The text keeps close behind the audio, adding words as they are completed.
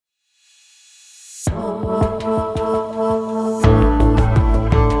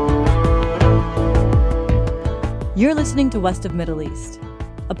You're listening to West of Middle East,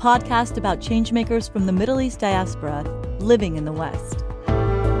 a podcast about changemakers from the Middle East diaspora living in the West.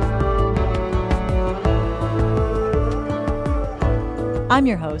 I'm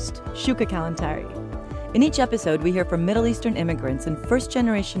your host, Shuka Kalantari. In each episode, we hear from Middle Eastern immigrants and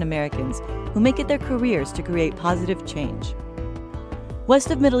first-generation Americans who make it their careers to create positive change.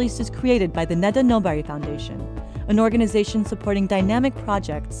 West of Middle East is created by the Neda Nobari Foundation, an organization supporting dynamic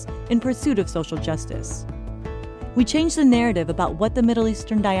projects in pursuit of social justice. We change the narrative about what the Middle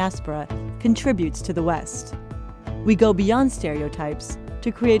Eastern diaspora contributes to the West. We go beyond stereotypes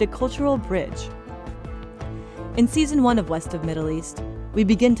to create a cultural bridge. In Season 1 of West of Middle East, we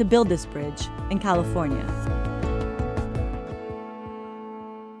begin to build this bridge in California.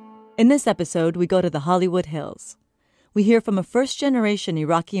 In this episode, we go to the Hollywood Hills. We hear from a first-generation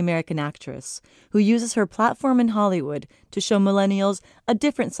Iraqi-American actress who uses her platform in Hollywood to show millennials a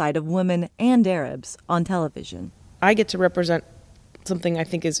different side of women and Arabs on television. I get to represent something I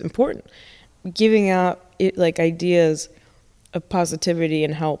think is important, giving out ideas of positivity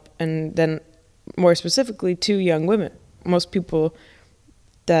and help, and then more specifically to young women. Most people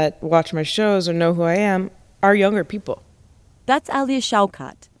that watch my shows or know who I am are younger people. That's Alia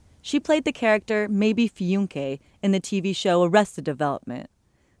Shawkat. She played the character Maybe Fiyunke in the TV show Arrested Development.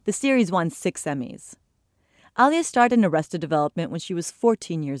 The series won 6 Emmys. Alia starred in Arrested Development when she was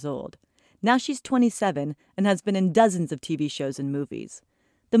 14 years old. Now she's 27 and has been in dozens of TV shows and movies,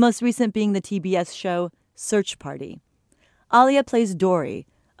 the most recent being the TBS show Search Party. Alia plays Dory,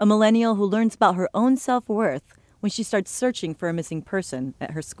 a millennial who learns about her own self-worth when she starts searching for a missing person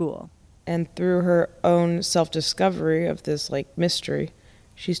at her school. And through her own self-discovery of this mystery,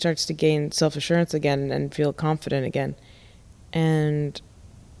 she starts to gain self-assurance again and feel confident again and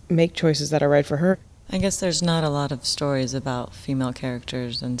make choices that are right for her. I guess there's not a lot of stories about female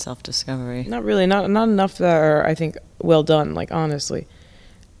characters and self-discovery. Not really, not enough that are, I think, well done, honestly.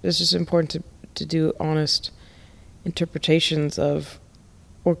 It's just important to do honest interpretations of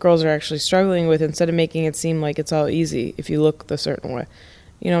what girls are actually struggling with instead of making it seem like it's all easy if you look the certain way.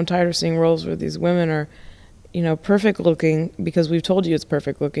 I'm tired of seeing roles where these women are, perfect looking because we've told you it's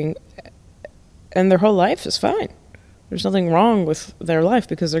perfect looking, and their whole life is fine. There's nothing wrong with their life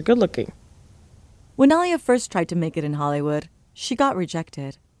because they're good looking. When Alia first tried to make it in Hollywood, she got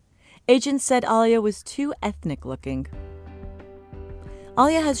rejected. Agents said Alia was too ethnic looking.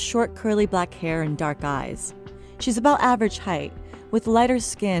 Alia has short curly black hair and dark eyes. She's about average height, with lighter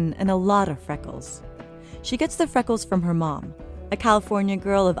skin and a lot of freckles. She gets the freckles from her mom, a California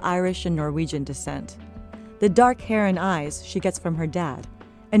girl of Irish and Norwegian descent. The dark hair and eyes she gets from her dad,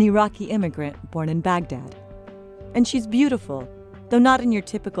 an Iraqi immigrant born in Baghdad. And she's beautiful, though not in your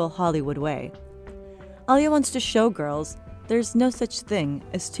typical Hollywood way. Alia wants to show girls there's no such thing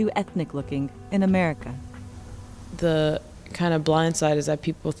as too ethnic looking in America. The kind of blind side is that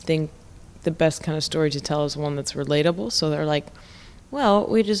people think the best kind of story to tell is one that's relatable. So they're like, well,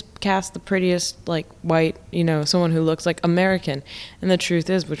 we just cast the prettiest, white, someone who looks like American. And the truth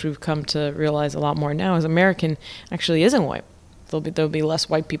is, which we've come to realize a lot more now, is American actually isn't white. There'll be less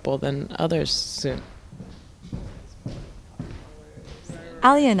white people than others soon.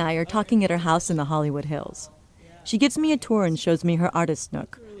 Alia and I are talking at her house in the Hollywood Hills. She gives me a tour and shows me her artist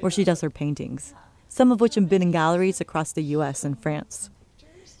nook, where she does her paintings, some of which have been in galleries across the U.S. and France.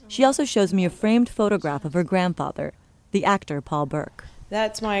 She also shows me a framed photograph of her grandfather, the actor Paul Burke.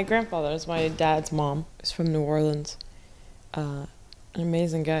 That's my grandfather. That's my dad's mom. He's from New Orleans. An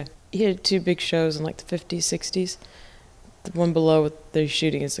amazing guy. He had 2 big shows in the 50s, 60s. The one below what they're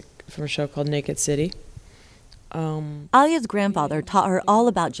shooting is from a show called Naked City. Alia's grandfather taught her all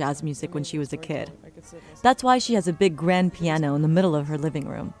about jazz music when she was a kid. That's why she has a big grand piano in the middle of her living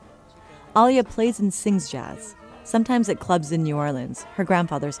room. Alia plays and sings jazz, sometimes at clubs in New Orleans, her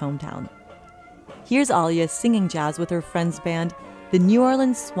grandfather's hometown. Here's Alia singing jazz with her friend's band, the New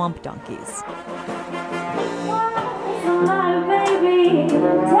Orleans Swamp Donkeys.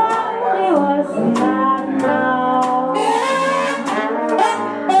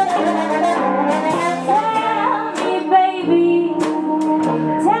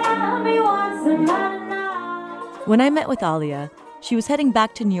 When I met with Alia, she was heading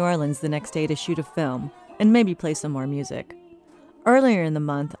back to New Orleans the next day to shoot a film and maybe play some more music. Earlier in the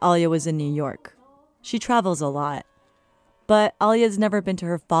month, Alia was in New York. She travels a lot. But Alia's never been to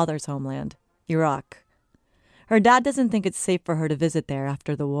her father's homeland, Iraq. Her dad doesn't think it's safe for her to visit there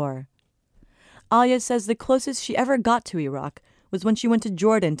after the war. Alia says the closest she ever got to Iraq was when she went to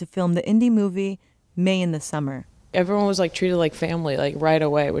Jordan to film the indie movie May in the Summer. everyone was like treated like family, like right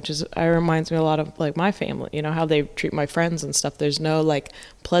away, which is, reminds me a lot of like my family, you know, how they treat my friends and stuff. There's no like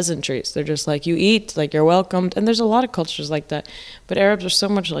pleasantries. They're just like, you eat, like you're welcomed. And there's a lot of cultures like that. But Arabs are so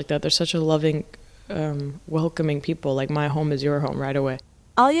much like that. They're such a loving, welcoming people. Like, my home is your home right away.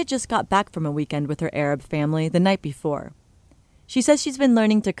 Alia just got back from a weekend with her Arab family the night before. She says she's been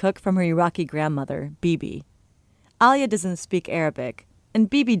learning to cook from her Iraqi grandmother, Bibi. Alia doesn't speak Arabic, and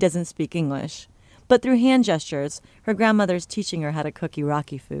Bibi doesn't speak English. But through hand gestures, her grandmother's teaching her how to cook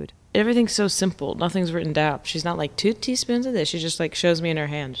Iraqi food. Everything's so simple. Nothing's written down. She's not like 2 teaspoons of this. She just like shows me in her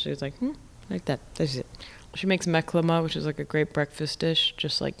hand. She's like, like that. That's it. She makes meklama, which is like a great breakfast dish,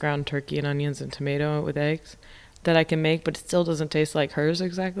 just like ground turkey and onions and tomato with eggs, that I can make, but it still doesn't taste like hers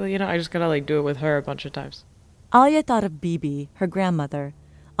exactly. You know, I just gotta like do it with her a bunch of times. Alia thought of Bibi, her grandmother,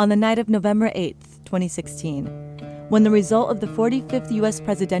 on the night of November 8th, 2016, when the result of the 45th U.S.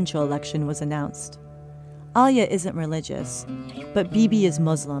 presidential election was announced. Alia isn't religious, but Bibi is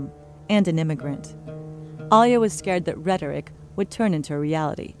Muslim and an immigrant. Alia was scared that rhetoric would turn into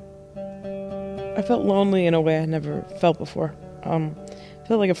reality. I felt lonely in a way I never felt before. I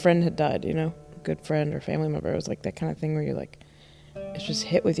felt like a friend had died, you know, a good friend or family member. It was like that kind of thing where you're like, it's just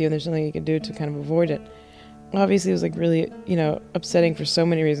hit with you and there's nothing you can do to kind of avoid it. Obviously, it was like really, you know, upsetting for so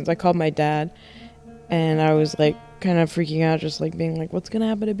many reasons. I called my dad and I was like kind of freaking out, just like being like, what's going to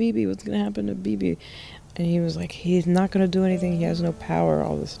happen to Bibi? What's going to happen to Bibi? And he was like, he's not going to do anything. He has no power,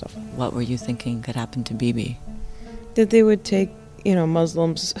 all this stuff. What were you thinking could happen to Bibi? That they would take, you know,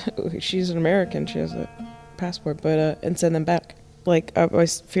 Muslims. She's an American. She has a passport, but and send them back. Like, my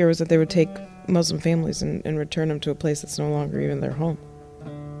fear was that they would take Muslim families and return them to a place that's no longer even their home.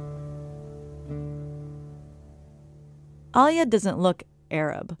 Alia doesn't look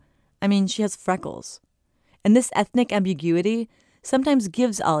Arab. I mean, she has freckles. And this ethnic ambiguity sometimes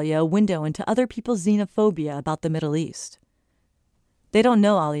gives Alia a window into other people's xenophobia about the Middle East. They don't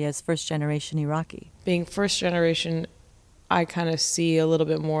know Alia as first-generation Iraqi. Being first-generation, I kind of see a little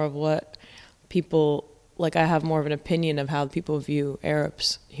bit more of what people, like I have more of an opinion of how people view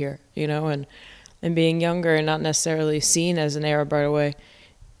Arabs here, you know, and being younger and not necessarily seen as an Arab right away,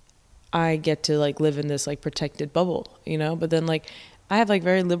 I get to like live in this like protected bubble, you know, but then like I have like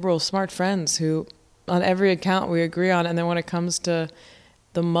very liberal, smart friends who on every account we agree on. And then when it comes to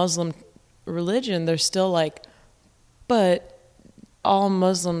the Muslim religion, they're still like, but all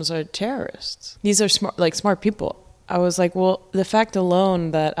Muslims are terrorists. These are smart people. I was like, well, the fact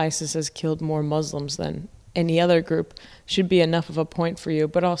alone that ISIS has killed more Muslims than any other group should be enough of a point for you.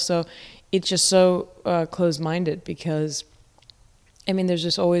 But also it's just so closed-minded because I mean, there's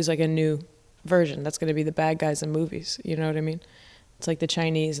just always like a new version that's going to be the bad guys in movies. You know what I mean? It's like the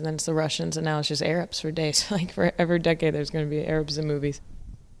Chinese and then it's the Russians and now it's just Arabs for days. Like for every decade, there's going to be Arabs in movies.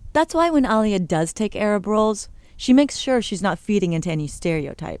 That's why when Alia does take Arab roles, she makes sure she's not feeding into any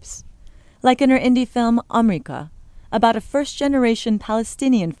stereotypes. Like in her indie film, Amrika, about a first-generation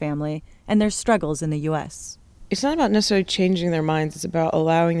Palestinian family and their struggles in the U.S. It's not about necessarily changing their minds. It's about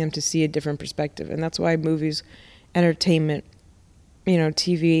allowing them to see a different perspective. And that's why movies, entertainment, you know,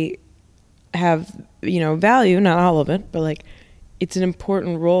 TV have, you know, value, not all of it, but like it's an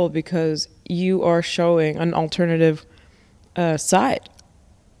important role because you are showing an alternative side,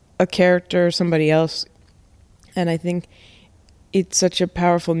 a character, somebody else. And I think it's such a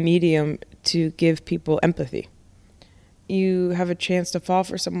powerful medium to give people empathy. You have a chance to fall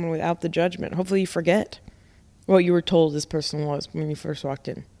for someone without the judgment. Hopefully you forget what you were told this person was when you first walked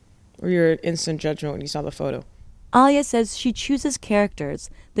in, or your instant judgment when you saw the photo. Alia says she chooses characters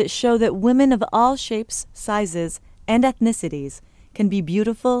that show that women of all shapes, sizes, and ethnicities can be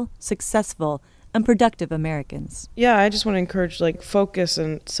beautiful, successful, and productive Americans. Yeah, I just want to encourage like focus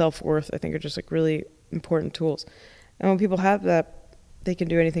and self-worth. I think are just like really important tools. And when people have that, they can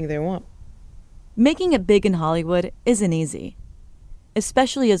do anything they want. Making it big in Hollywood isn't easy,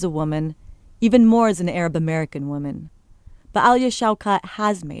 especially as a woman, even more as an Arab American woman. But Alia Shawkat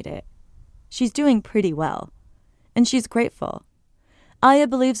has made it. She's doing pretty well. And she's grateful. Alia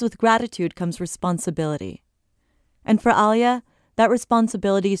believes with gratitude comes responsibility. And for Alia, that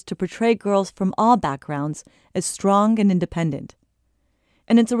responsibility is to portray girls from all backgrounds as strong and independent.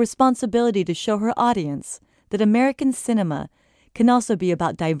 And it's a responsibility to show her audience that American cinema can also be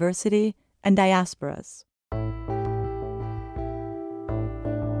about diversity and diasporas.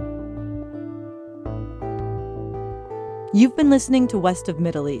 You've been listening to West of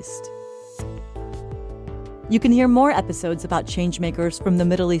Middle East. You can hear more episodes about changemakers from the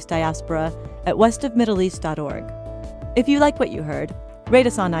Middle East diaspora at westofmiddleeast.org. If you like what you heard, rate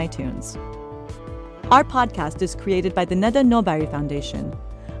us on iTunes. Our podcast is created by the Neda Nobari Foundation,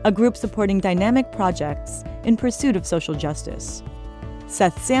 a group supporting dynamic projects in pursuit of social justice.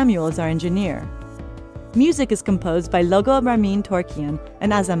 Seth Samuel is our engineer. Music is composed by Logo Ramin Torkian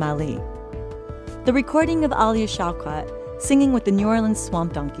and Azam Ali. The recording of Alia Shawkat singing with the New Orleans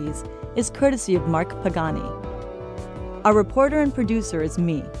Swamp Donkeys is courtesy of Mark Pagani. Our reporter and producer is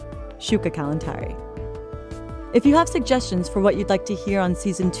me, Shuka Kalantari. If you have suggestions for what you'd like to hear on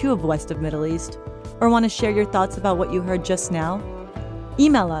Season 2 of West of Middle East, or want to share your thoughts about what you heard just now,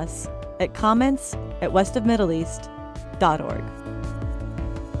 email us at comments@westofmiddleeast.org.